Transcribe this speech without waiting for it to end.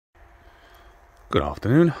Good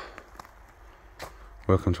afternoon.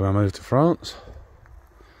 Welcome to our move to France.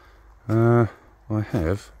 I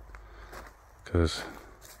have, because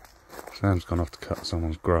Sam's gone off to cut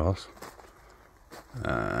someone's grass,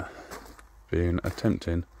 been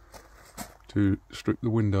attempting to strip the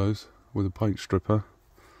windows with a paint stripper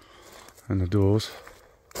and the doors,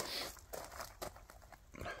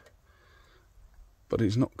 but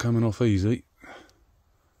it's not coming off easy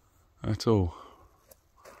at all.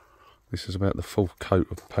 This is about the fourth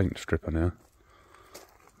coat of paint stripper now.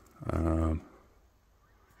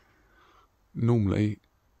 Normally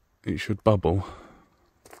it should bubble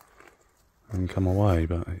and come away,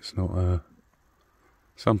 but it's not.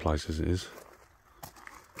 Some places it is,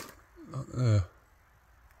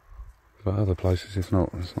 but other places it's not.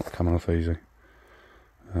 It's not coming off easy.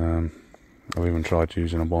 I've even tried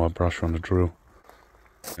using a wire brush on the drill.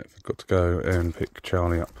 I've got to go and pick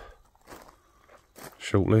Charlie up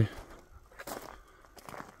shortly.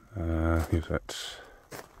 He was at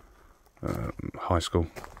high school.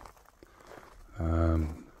 The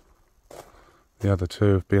other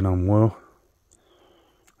two have been unwell.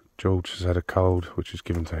 George has had a cold, which is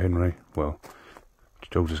given to Henry. Well,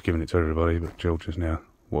 George has given it to everybody, but George is now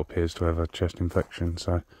what appears to have a chest infection,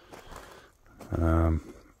 so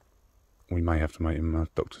we may have to make him a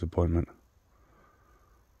doctor's appointment.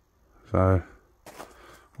 So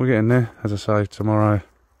we're getting there. As I say, tomorrow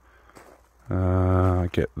I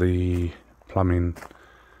get the plumbing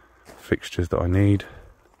fixtures that I need,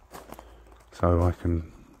 so I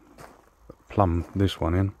can plumb this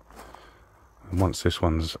one in. And once this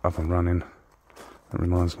one's up and running, that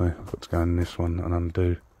reminds me, I've got to go in this one and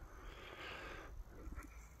undo.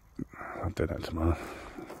 I'll do that tomorrow.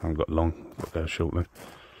 I haven't got long, I'll go shortly.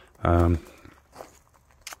 Yeah,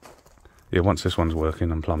 once this one's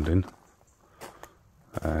working and plumbed in,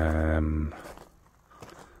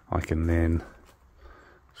 I can then,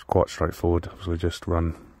 it's quite straightforward, obviously just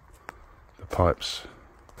run the pipes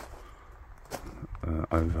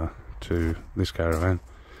over to this caravan,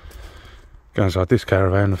 go inside this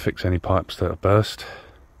caravan and fix any pipes that are burst,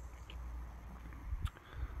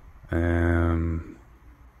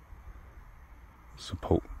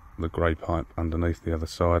 support the grey pipe underneath the other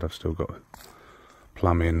side. I've still got to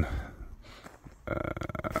plumb in,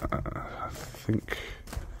 I think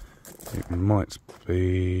it might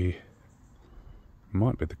be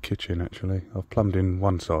the kitchen actually. I've plumbed in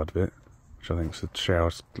one side of it, which I think is the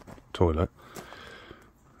shower toilet,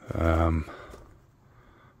 but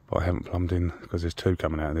I haven't plumbed in because there's two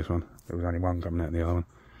coming out of this one. There was only one coming out of the other one,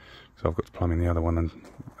 so I've got to plumb in the other one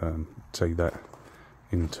and take that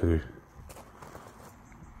into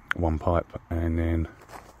one pipe and then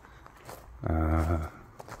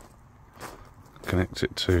connect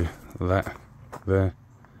it to that there,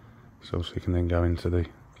 so it can then go into the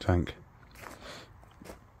tank.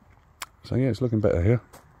 So yeah, it's looking better here,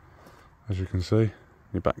 as you can see.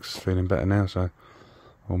 Your back's feeling better now, so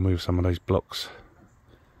I'll move some of these blocks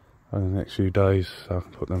over the next few days so I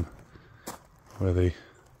can put them where the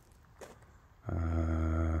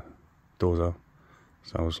doors are,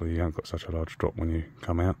 so obviously you haven't got such a large drop when you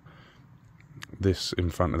come out. This in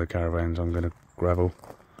front of the caravans I'm going to gravel,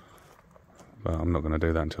 but I'm not going to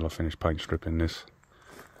do that until I finish paint stripping this,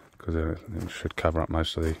 because it should cover up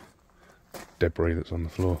most of the debris that's on the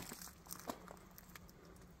floor.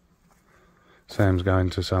 Sam's going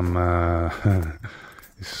to some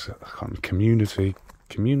this community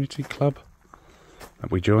club that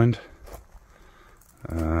we joined.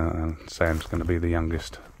 Sam's going to be the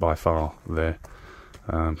youngest by far there.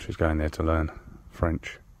 She's going there to learn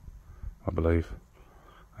French, I believe,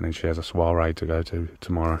 and then she has a soiree to go to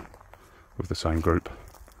tomorrow with the same group,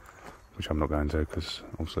 which I'm not going to because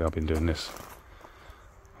obviously I've been doing this.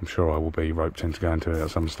 I'm sure I will be roped into going to it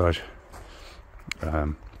at some stage,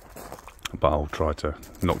 but I'll try to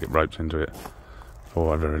not get roped into it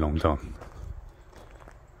for a very long time,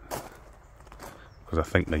 because I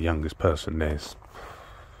think the youngest person there's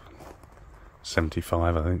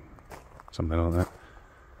 75, I think, something like that.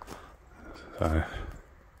 So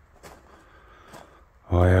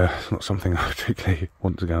it's not something I particularly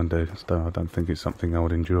want to go and do, so I don't think it's something I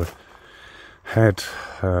would enjoy. Had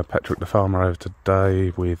Patrick the farmer over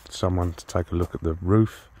today with someone to take a look at the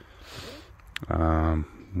roof,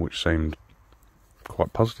 which seemed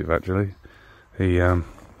quite positive actually. He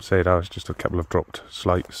said, it's just a couple of dropped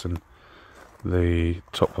slates and the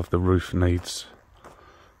top of the roof needs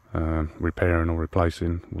repairing or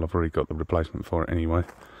replacing. Well, I've already got the replacement for it anyway.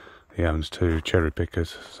 He owns two cherry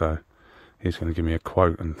pickers, so he's going to give me a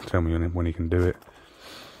quote and tell me when he can do it.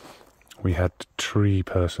 We had a tree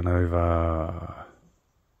person over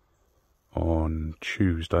on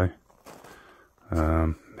Tuesday,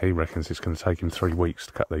 He reckons it's going to take him 3 weeks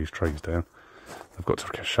to cut these trees down. I've got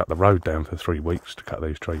to shut the road down for 3 weeks to cut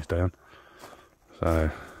these trees down. So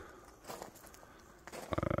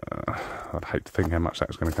I'd hate to think how much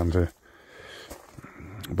that's going to come to.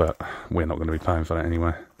 But we're not going to be paying for that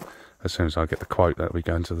anyway. As soon as I get the quote, that'll be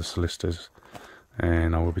going to the solicitors.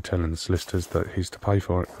 And I will be telling the solicitors that he's to pay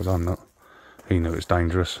for it, because I'm not. He knew it was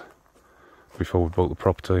dangerous before we bought the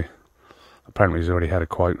property. Apparently he's already had a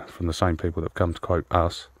quote from the same people that have come to quote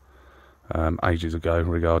us ages ago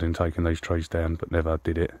regarding taking these trees down, but never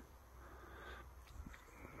did it.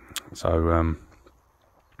 So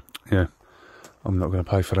yeah, I'm not going to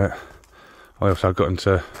pay for that. I also got him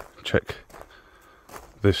to check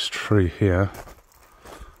this tree here.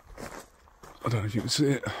 I don't know if you can see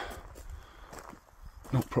it.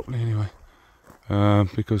 Not properly anyway.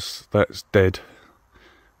 Because that's dead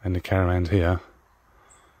and the caravan's here.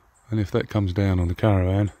 And if that comes down on the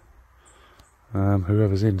caravan,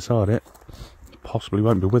 whoever's inside it possibly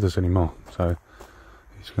won't be with us anymore. So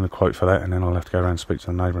he's going to quote for that, and then I'll have to go around and speak to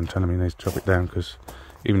the neighbour and tell him he needs to chop it down, because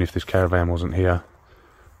even if this caravan wasn't here,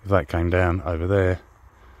 if that came down over there,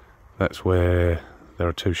 that's where there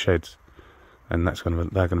are 2 sheds, and they're going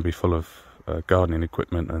to be full of gardening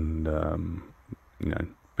equipment and you know,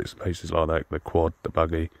 bits and pieces like that, the quad, the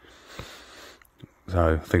buggy,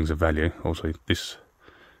 so things of value. Also, this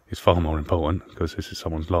is far more important because this is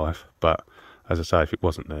someone's life. But as I say, if it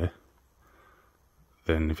wasn't there,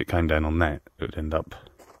 then if it came down on that, it would end up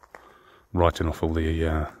writing off all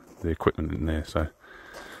the equipment in there. So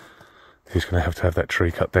he's going to have that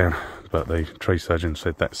tree cut down. But the tree surgeon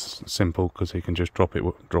said that's simple because he can just drop it,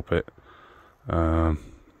 and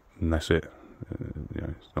that's it. You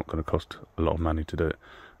know, it's not going to cost a lot of money to do it,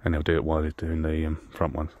 and he'll do it while he's doing the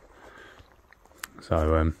front ones.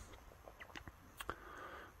 So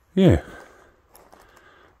yeah,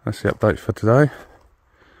 that's the update for today.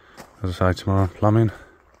 As I say, tomorrow plumbing.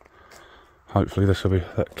 Hopefully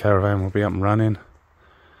that caravan will be up and running.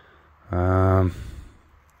 Then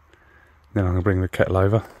I'm going to bring the kettle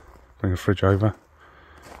over, bring the fridge over,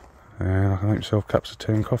 and I can make myself cups of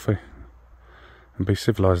tea and coffee and be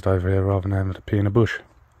civilised over here rather than having to pee in a bush.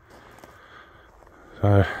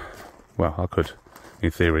 So, well, I could,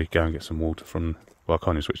 in theory, go and get some water from. Well, I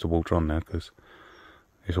can't even switch the water on now because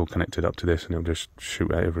it's all connected up to this and it'll just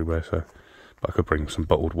shoot out everywhere. So, but I could bring some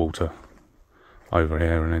bottled water over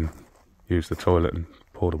here and then use the toilet and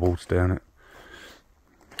pour the water down it.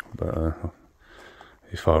 But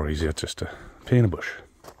it's far easier just to pee in a bush.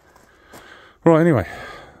 Right, anyway,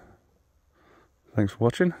 thanks for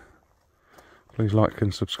watching. Please like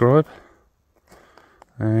and subscribe,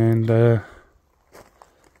 and I'll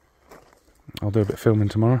do a bit of filming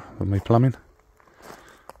tomorrow with me plumbing.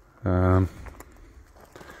 Not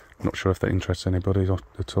sure if that interests anybody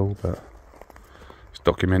at all, but it's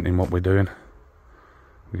documenting what we're doing.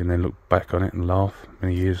 We can then look back on it and laugh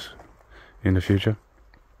many years in the future.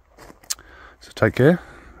 So take care,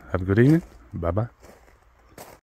 have a good evening, bye bye.